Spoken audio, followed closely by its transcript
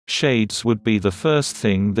Shades would be the first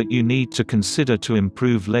thing that you need to consider to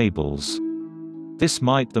improve labels. This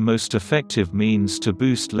might be the most effective means to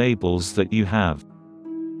boost labels that you have.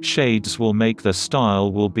 Shades will make the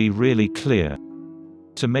style will be really clear.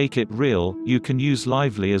 To make it real, you can use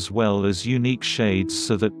lively as well as unique shades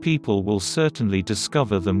so that people will certainly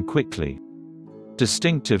discover them quickly.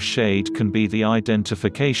 Distinctive shade can be the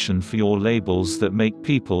identification for your labels that make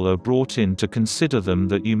people are brought in to consider them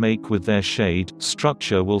that you make with their shade.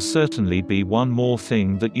 Structure will certainly be one more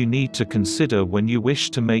thing that you need to consider when you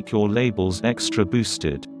wish to make your labels extra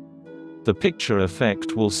boosted. The picture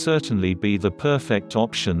effect will certainly be the perfect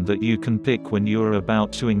option that you can pick when you are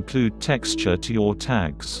about to include texture to your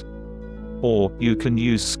tags. Or, you can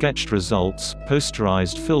use sketched results,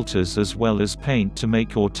 posterized filters as well as paint to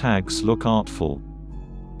make your tags look artful.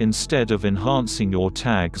 Instead of enhancing your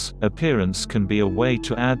tags, appearance can be a way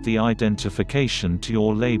to add the identification to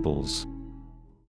your labels.